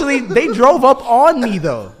 Actually, they drove up on me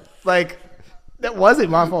though. Like, that wasn't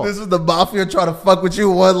my fault. This is the mafia trying to fuck with you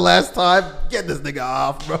one last time. Get this nigga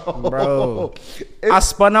off, bro. Bro, I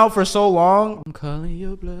spun out for so long. I'm calling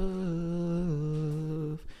your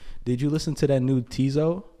bluff. Did you listen to that new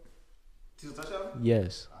Tizo?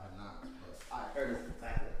 Yes. I'm not. I heard it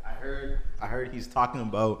exactly. I heard he's talking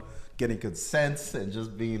about getting consent and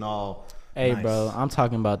just being all. Hey, nice. bro, I'm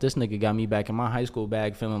talking about this nigga got me back in my high school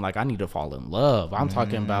bag feeling like I need to fall in love. I'm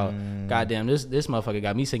talking about, goddamn, this motherfucker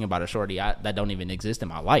got me singing about a shorty that don't even exist in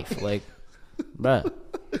my life. Like, bruh.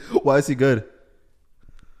 Why is he good?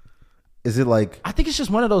 Is it like? I think it's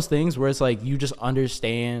just one of those things where it's like you just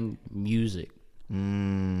understand music.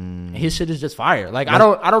 His shit is just fire. Like, I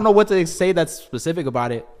don't know what to say that's specific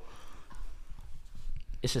about it.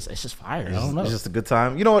 It's just fire. I don't know. It's just a good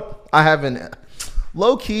time. You know what? I haven't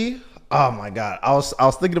low key. Oh my god, I was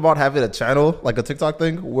thinking about having a channel, like a TikTok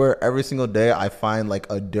thing, where every single day I find like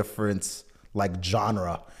a different like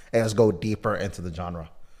genre and just go deeper into the genre.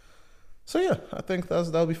 So yeah, I think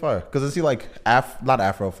that'll be fire. Cause I see like not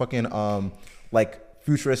Afro, fucking like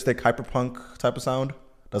futuristic hyperpunk type of sound.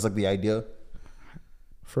 That's like the idea.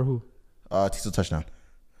 For who? Tizo Touchdown.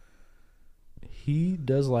 He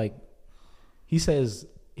does like, he says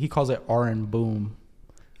he calls it R&B boom.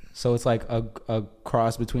 So it's like a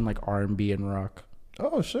cross between like R&B and rock.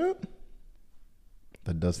 Oh shit,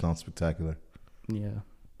 that does sound spectacular. Yeah,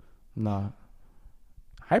 nah.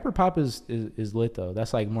 Hyperpop is lit though.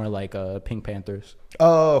 That's like more like Pink Panthers.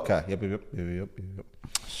 Oh okay, yep.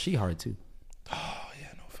 She hard too. Oh yeah,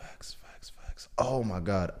 no facts. Oh my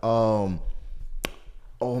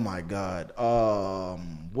god.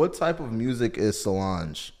 What type of music is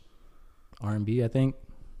Solange? R&B, I think.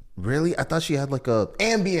 Really? I thought she had like a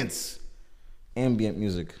ambient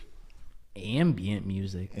music. Ambient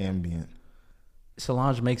music. Ambient.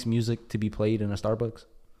 Solange makes music to be played in a Starbucks.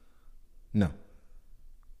 No.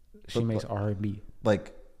 She makes R&B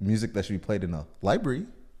Like music that should be played in a library,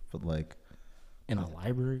 but like in a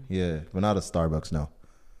library. yeah, but not a Starbucks. No.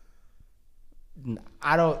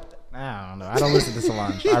 I don't know. I don't listen to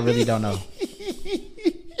Solange. I really don't know.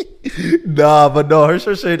 Nah, but no, her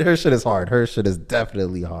shit is hard. Her shit is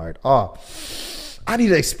definitely hard. Oh, I need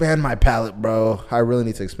to expand my palette, bro. I really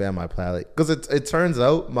need to expand my palette because it turns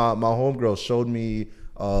out my homegirl showed me.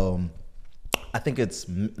 I think it's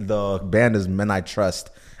the band is Men I Trust,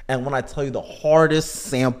 and when I tell you the hardest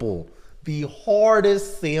sample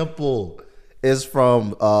is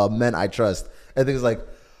from Men I Trust. I think it's like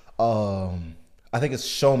I think it's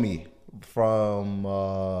Show Me from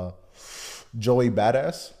Joey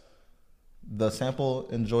Badass. The sample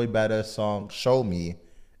in Joey Badass song "Show Me"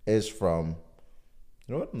 is from.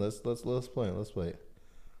 You know what? Let's play it. Let's play it.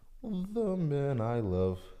 The men I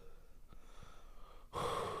love,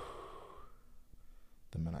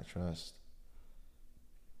 the men I trust.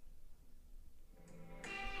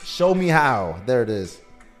 Show me how. There it is.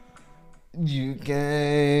 You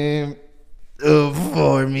came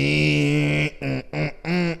for me.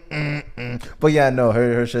 But yeah, no,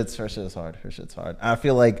 her shit's hard. Her shit's hard. I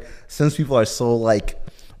feel like since people are so like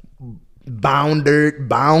bound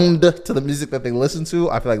to the music that they listen to,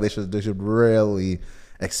 I feel like they should really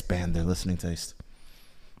expand their listening taste.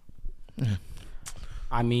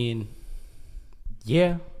 I mean,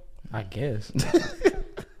 yeah, I guess.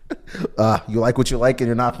 You like what you like and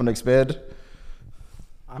you're not gonna expand?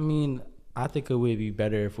 I mean, I think it would be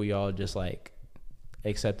better if we all just like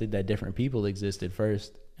accepted that different people existed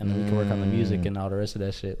first, and then we can work on the music and all the rest of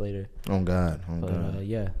that shit later. Oh God.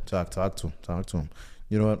 Yeah. Talk to him.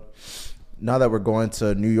 You know what? Now that we're going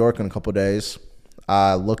to New York in a couple days,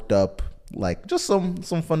 I looked up like just some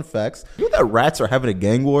fun facts. You know that rats are having a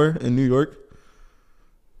gang war in New York?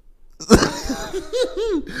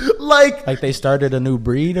 like they started a new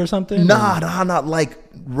breed or something? Nah. Like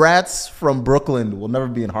rats from Brooklyn will never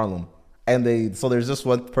be in Harlem. And there's just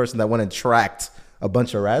one person that went and tracked a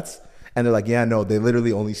bunch of rats. And they're like, yeah, no, they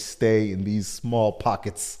literally only stay in these small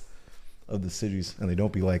pockets of the cities. And they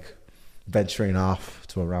don't be like venturing off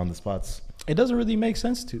to around the spots. It doesn't really make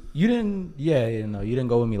sense to. You didn't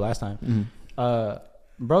go with me last time. Mm-hmm.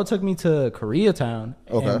 Bro took me to Koreatown,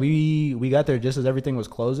 and we got there just as everything was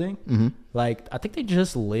closing. Mm-hmm. Like, I think they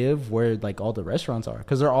just live where like all the restaurants are,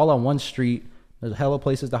 because they're all on one street. There's hella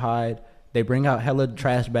places to hide. They bring out hella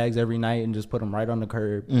trash bags every night and just put them right on the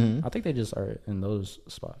curb. Mm-hmm. I think they just are in those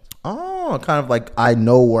spots. Oh, kind of like I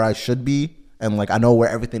know where I should be, and like I know where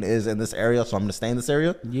everything is in this area, so I'm gonna stay in this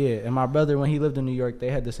area. Yeah, and my brother, when he lived in New York,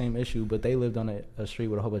 they had the same issue, but they lived on a street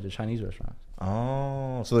with a whole bunch of Chinese restaurants.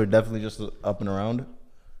 Oh, so they're definitely just up and around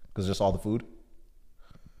because just all the food?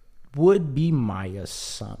 Would be my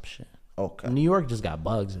assumption. Okay. New York just got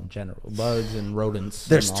bugs in general. Bugs and rodents.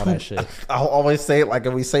 There's and all that shit. I'll always say it like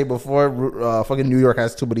we say before, fucking New York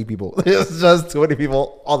has too many people. It's just too many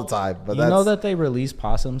people all the time. But you know that they release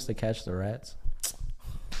possums to catch the rats?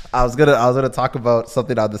 I was gonna talk about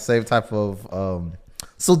something on the same type of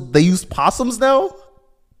so they use possums now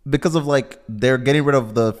because of like they're getting rid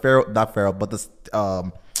of the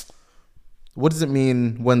what does it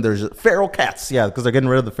mean when there's feral cats? Yeah, because they're getting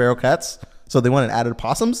rid of the feral cats. So they went and added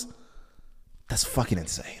possums. That's fucking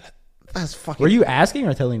insane. That's fucking. Were you asking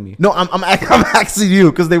or telling me? No, I'm asking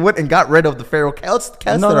you because they went and got rid of the feral cats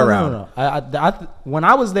that are around. No. I when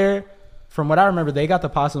I was there, from what I remember, they got the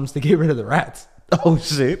possums to get rid of the rats. Oh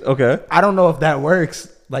shit. Okay. I don't know if that works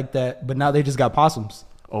like that, but now they just got possums.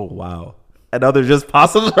 Oh wow. And now they're just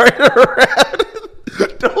possums right around.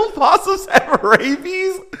 Don't possums have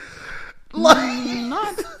rabies? Like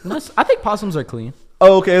not. I think possums are clean.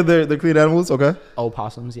 Oh, okay. They're clean animals. Okay.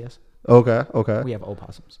 Opossums, yes. Okay. We have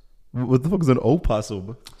opossums. What the fuck is an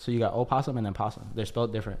opossum? So you got opossum and then possum. They're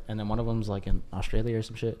spelled different, and then one of them's like in Australia or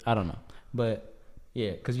some shit. I don't know, but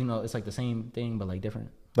yeah, because it's like the same thing but like different.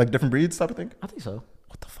 Like different breeds type of thing? I think so.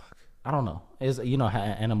 What the fuck? I don't know. It's how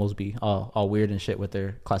animals be all weird and shit with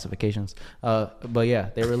their classifications. But yeah,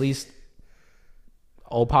 they released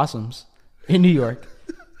opossums in New York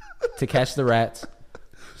to catch the rats,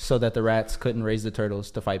 so that the rats couldn't raise the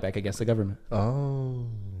turtles to fight back against the government. Oh,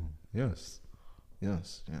 yes.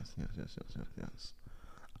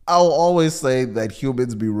 I'll always say that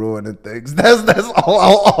humans be ruining things. That's all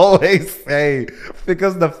I'll always say.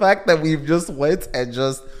 Because the fact that we've just went and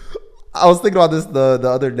just... I was thinking about this the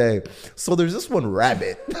other day. So there's this one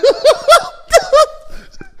rabbit.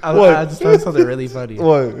 I just found something really funny.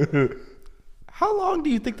 What? How long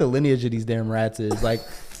do you think the lineage of these damn rats is? Like,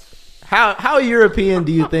 how European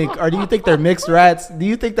do you think? Or do you think they're mixed rats? Do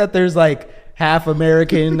you think that there's like half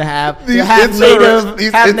American, half native, half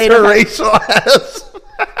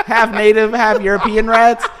native, half European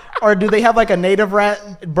rats? Or do they have like a native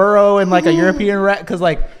rat burrow and like a European rat? Because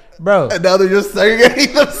like, bro. And now they're just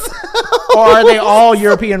segregating themselves. Or are they all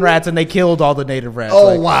European rats and they killed all the native rats? Oh,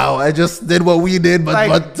 like, wow. I just did what we did,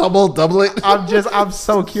 but double it. I'm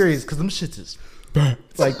so curious because them shits is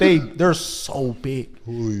like they're so big.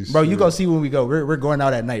 Holy bro, shit. you go see when we go. We're going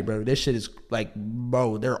out at night, bro. This shit is like,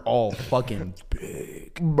 bro, they're all fucking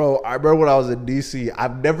big. Bro, I remember when I was in DC,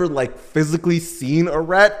 I've never like physically seen a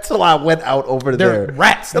rat till I went out over there. They're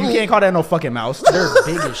rats. You can't call that no fucking mouse. They're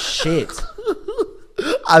big as shit.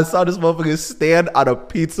 I saw this motherfucker stand on a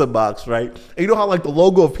pizza box, right? And you know how like the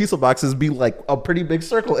logo of pizza boxes be like a pretty big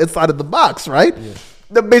circle inside of the box, right? Yeah.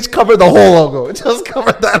 The bitch covered the whole logo. It just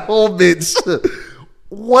covered that whole bitch.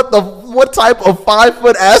 What type of 5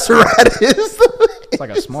 foot ass rat is? It's like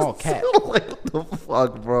a small cat. Like, what the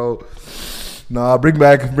fuck, bro? Nah, bring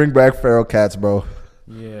back feral cats, bro.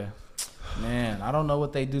 Yeah. Man, I don't know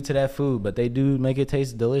what they do to that food, but they do make it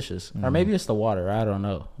taste delicious. Or maybe it's the water. I don't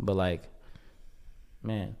know. But like,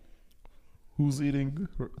 man. Who's eating?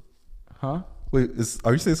 Huh? Wait,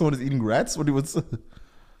 are you saying someone is eating rats? What do you say?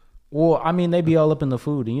 Well, I mean, they be all up in the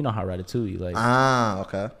food, and you know how Ratatouille, like.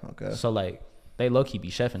 Okay. So like, they low key be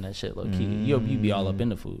chefing that shit low key. You be all up in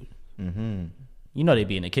the food. You know they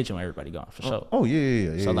be in the kitchen when everybody gone for sure. Oh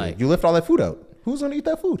yeah. So like, you left all that food out. Who's gonna eat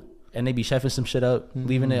that food? and they be chefing some shit up,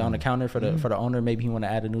 leaving it on the counter for the owner. Maybe he want to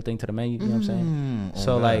add a new thing to the menu. You know what I'm saying?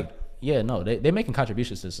 So like, yeah, no, they making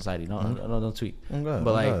contributions to society. Don't tweet. God,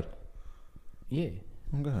 but like, God. yeah.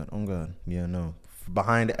 I'm good. Yeah, no.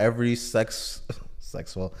 Behind every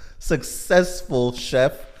successful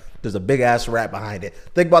chef, there's a big ass rat behind it.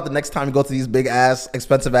 Think about the next time you go to these big ass,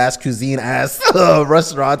 expensive ass, cuisine ass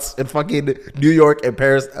restaurants in fucking New York and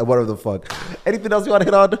Paris and whatever the fuck. Anything else you want to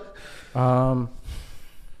hit on?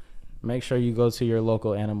 Make sure you go to your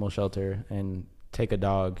local animal shelter and take a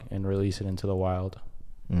dog and release it into the wild.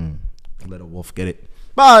 Let a wolf get it.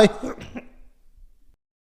 Bye.